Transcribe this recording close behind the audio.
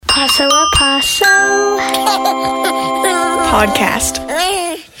Paso a Paso podcast.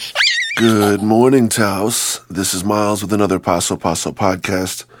 Good morning, Taos. This is Miles with another Paso a Paso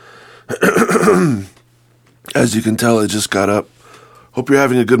podcast. As you can tell, I just got up. Hope you're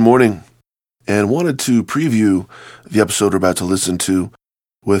having a good morning and wanted to preview the episode we're about to listen to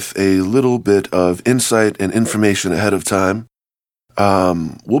with a little bit of insight and information ahead of time.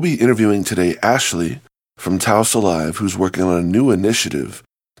 We'll be interviewing today Ashley from Taos Alive, who's working on a new initiative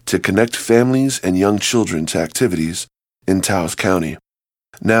to connect families and young children to activities in Taos County.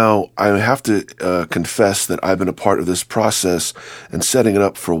 Now, I have to confess that I've been a part of this process and setting it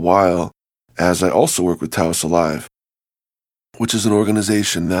up for a while, as I also work with Taos Alive, which is an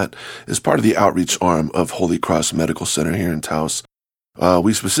organization that is part of the outreach arm of Holy Cross Medical Center here in Taos.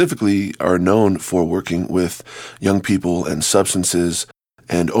 We specifically are known for working with young people and substances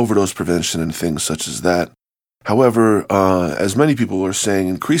and overdose prevention and things such as that. However, as many people are saying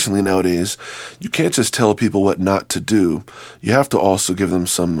increasingly nowadays, you can't just tell people what not to do. You have to also give them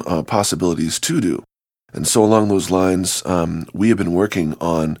some possibilities to do. And so along those lines, we have been working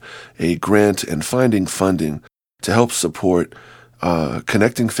on a grant and finding funding to help support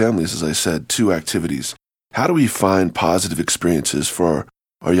connecting families, as I said, to activities. How do we find positive experiences for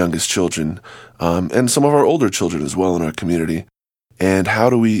our youngest children and some of our older children as well in our community? And how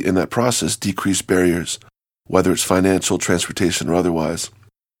do we, in that process, decrease barriers, whether it's financial, transportation, or otherwise?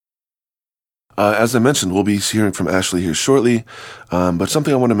 As I mentioned, we'll be hearing from Ashley here shortly, but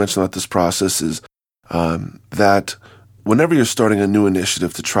something I want to mention about this process is that whenever you're starting a new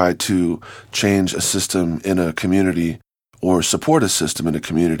initiative to try to change a system in a community or support a system in a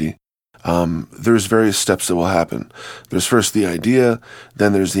community, there's various steps that will happen. There's first the idea,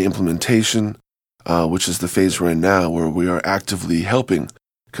 then there's the implementation, which is the phase we're in now, where we are actively helping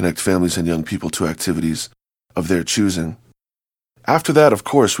connect families and young people to activities of their choosing. After that, of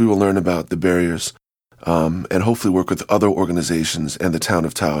course, we will learn about the barriers and hopefully work with other organizations and the town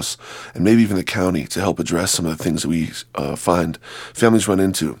of Taos and maybe even the county to help address some of the things that we find families run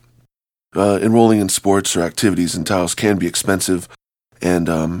into. Enrolling in sports or activities in Taos can be expensive, and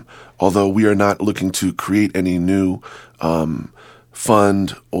although we are not looking to create any new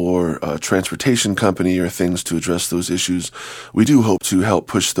fund or transportation company or things to address those issues, we do hope to help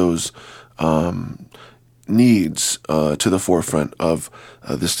push those needs to the forefront of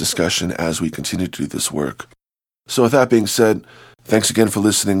this discussion as we continue to do this work. So with that being said, thanks again for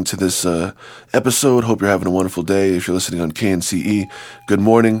listening to this episode. Hope you're having a wonderful day. If you're listening on KNCE, good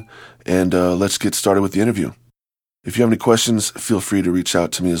morning, and let's get started with the interview. If you have any questions, feel free to reach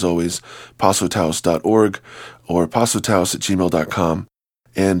out to me as always, pasotaos.org or pasotaos@gmail.com.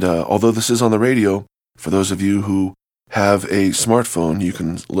 And although this is on the radio, for those of you who have a smartphone, you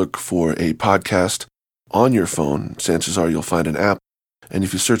can look for a podcast on your phone. Chances are you'll find an app. And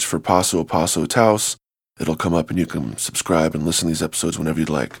if you search for Paso Taos, it'll come up and you can subscribe and listen to these episodes whenever you'd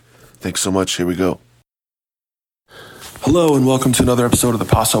like. Thanks so much. Here we go. Hello and welcome to another episode of the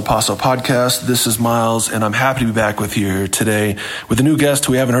Paso podcast. This is Miles, and I'm happy to be back with you here today with a new guest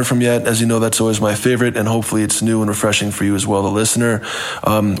who we haven't heard from yet. As you know, that's always my favorite, and hopefully it's new and refreshing for you as well, the listener.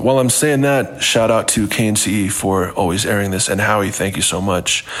 While I'm saying that, shout out to KNCE for always airing this, and Howie, thank you so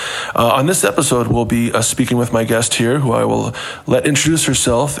much. On this episode, we'll be speaking with my guest here, who I will let introduce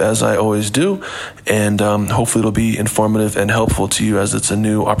herself, as I always do, and hopefully it'll be informative and helpful to you as it's a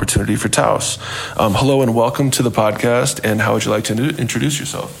new opportunity for Taos. Hello and welcome to the podcast. And how would you like to introduce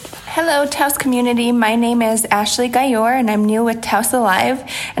yourself? Hello, Taos community. My name is Ashley Gayor, and I'm new with Taos Alive,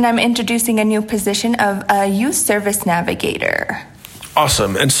 and I'm introducing a new position of a youth service navigator.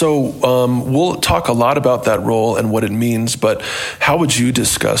 Awesome. And so we'll talk a lot about that role and what it means, but how would you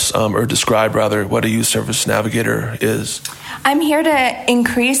discuss or describe rather what a youth service navigator is? I'm here to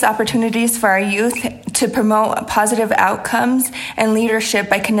increase opportunities for our youth to promote positive outcomes and leadership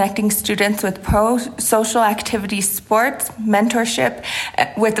by connecting students with pro-social activities, sports, mentorship,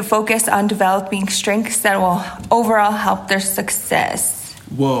 with a focus on developing strengths that will overall help their success.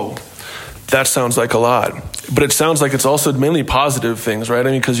 Whoa. That sounds like a lot, but it sounds like it's also mainly positive things, right?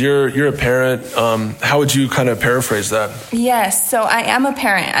 I mean, because you're a parent. How would you kind of paraphrase that? Yes, so I am a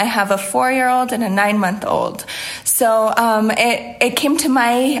parent. I have a 4-year-old and a 9-month-old. So it came to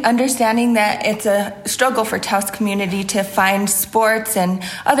my understanding that it's a struggle for Taos community to find sports and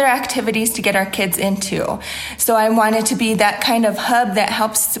other activities to get our kids into. So I wanted to be that kind of hub that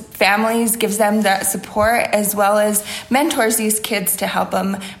helps families, gives them that support, as well as mentors these kids to help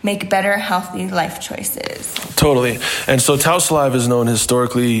them make better, healthy life choices. Totally. And so Taos Alive is known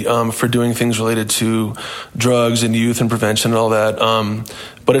historically for doing things related to drugs and youth and prevention and all that.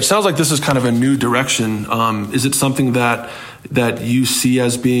 But it sounds like this is kind of a new direction. Is it something that you see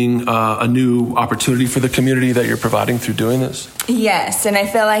as being a new opportunity for the community that you're providing through doing this? Yes, and I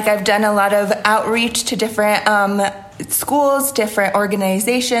feel like I've done a lot of outreach to different schools, different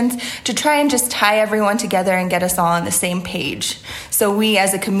organizations, to try and just tie everyone together and get us all on the same page. So we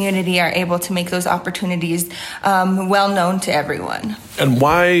as a community are able to make those opportunities well known to everyone. And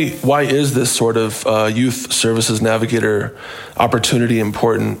why is this sort of youth services navigator opportunity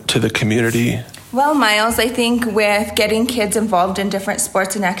important to the community? Well, Miles, I think with getting kids involved in different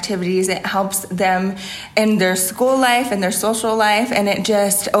sports and activities, it helps them in their school life and their social life, and it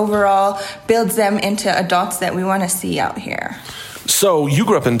just overall builds them into adults that we want to see out here. So you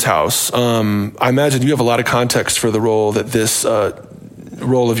grew up in Taos. I imagine you have a lot of context for the role that this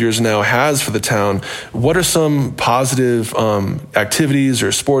role of yours now has for the town. What are some positive activities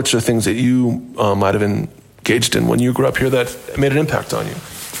or sports or things that you might have engaged in when you grew up here that made an impact on you?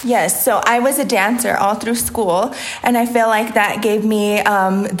 Yes, so I was a dancer all through school, and I feel like that gave me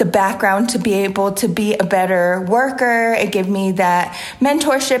the background to be able to be a better worker. It gave me that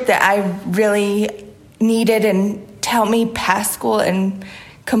mentorship that I really needed and to help me pass school and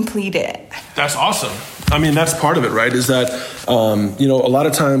complete it. That's awesome. I mean, that's part of it, right? Is that, a lot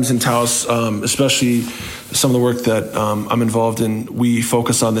of times in Taos, especially some of the work that I'm involved in, we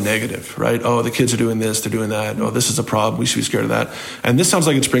focus on the negative, right? Oh, the kids are doing this, they're doing that. Oh, this is a problem. We should be scared of that. And this sounds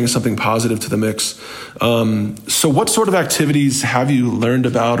like it's bringing something positive to the mix. So what sort of activities have you learned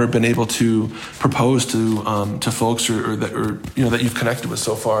about or been able to propose to folks or that you've connected with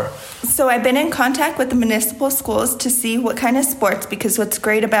so far? So I've been in contact with the municipal schools to see what kind of sports, because what's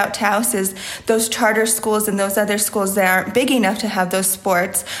great about Taos is those charter schools and those other schools that aren't big enough to have those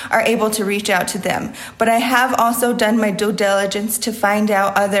sports are able to reach out to them. But I have also done my due diligence to find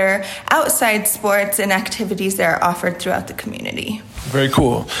out other outside sports and activities that are offered throughout the community. Very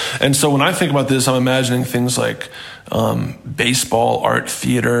cool. And so when I think about this, I'm imagining things like baseball, art,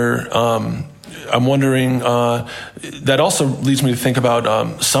 theater. I'm wondering, that also leads me to think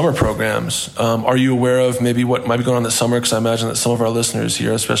about summer programs. Are you aware of maybe what might be going on this summer? Because I imagine that some of our listeners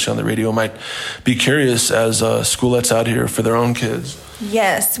here, especially on the radio, might be curious as school lets out here for their own kids.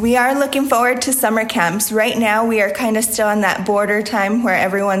 Yes, we are looking forward to summer camps. Right now, we are kind of still in that border time where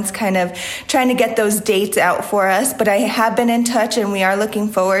everyone's kind of trying to get those dates out for us. But I have been in touch, and we are looking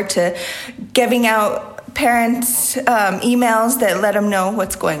forward to giving out parents emails that let them know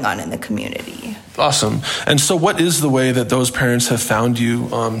what's going on in the community. Awesome. And so what is the way that those parents have found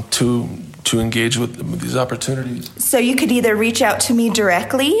you to engage with these opportunities? So you could either reach out to me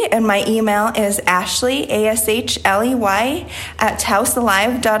directly, and my email is Ashley, ASHLEY,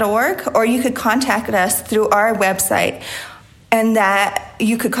 @taosalive.org, or you could contact us through our website, and that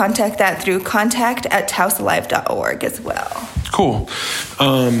you could contact that through contact@taosalive.org as well. Cool.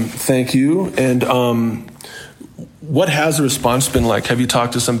 Thank you. And what has the response been like? Have you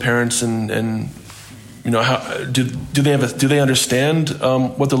talked to some parents and how do they understand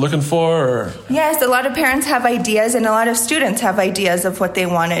what they're looking for? Or? Yes, a lot of parents have ideas, and a lot of students have ideas of what they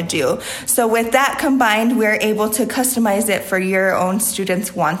want to do. So with that combined, we're able to customize it for your own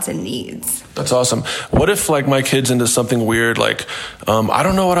students' wants and needs. That's awesome. What if my kid's into something weird, like I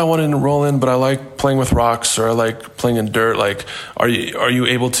don't know what I want to enroll in, but I like playing with rocks or I like playing in dirt? Are you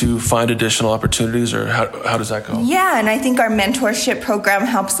able to find additional opportunities, or how does that go? Yeah, and I think our mentorship program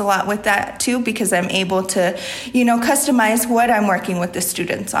helps a lot with that too, because I'm able to, customize what I'm working with the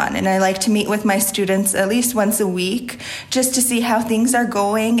students on. And I like to meet with my students at least once a week just to see how things are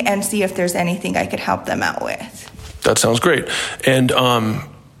going and see if there's anything I could help them out with. That sounds great. And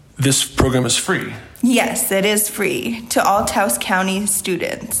this program is free? Yes, it is free to all Taos County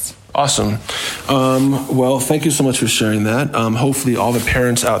students. Awesome. Well, thank you so much for sharing that. Hopefully all the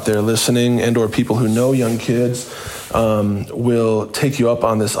parents out there listening and or people who know young kids will take you up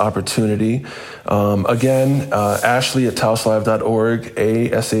on this opportunity. Again, Ashley at taosalive.org,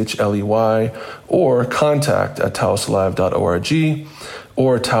 ASHLEY, or contact@taosalive.org,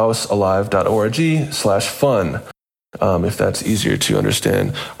 or taosalive.org/fun. If that's easier to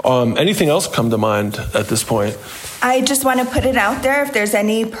understand. Anything else come to mind at this point? I just want to put it out there. If there's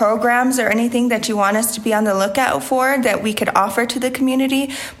any programs or anything that you want us to be on the lookout for that we could offer to the community,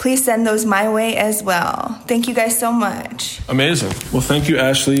 please send those my way as well. Thank you guys so much. Amazing. Well, thank you,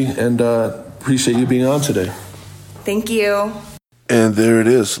 Ashley, and appreciate you being on today. Thank you. And there it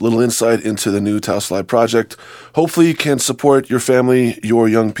is, a little insight into the new Taos Live project. Hopefully you can support your family, your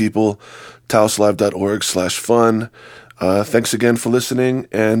young people, taosalive.org/fun. Thanks again for listening.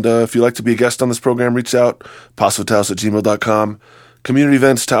 And if you'd like to be a guest on this program, reach out, pasotaos@gmail.com. Community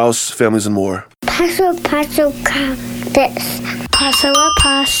events, Taos, families, and more. Paso, this. Paso a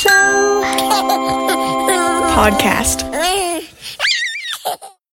Paso podcast.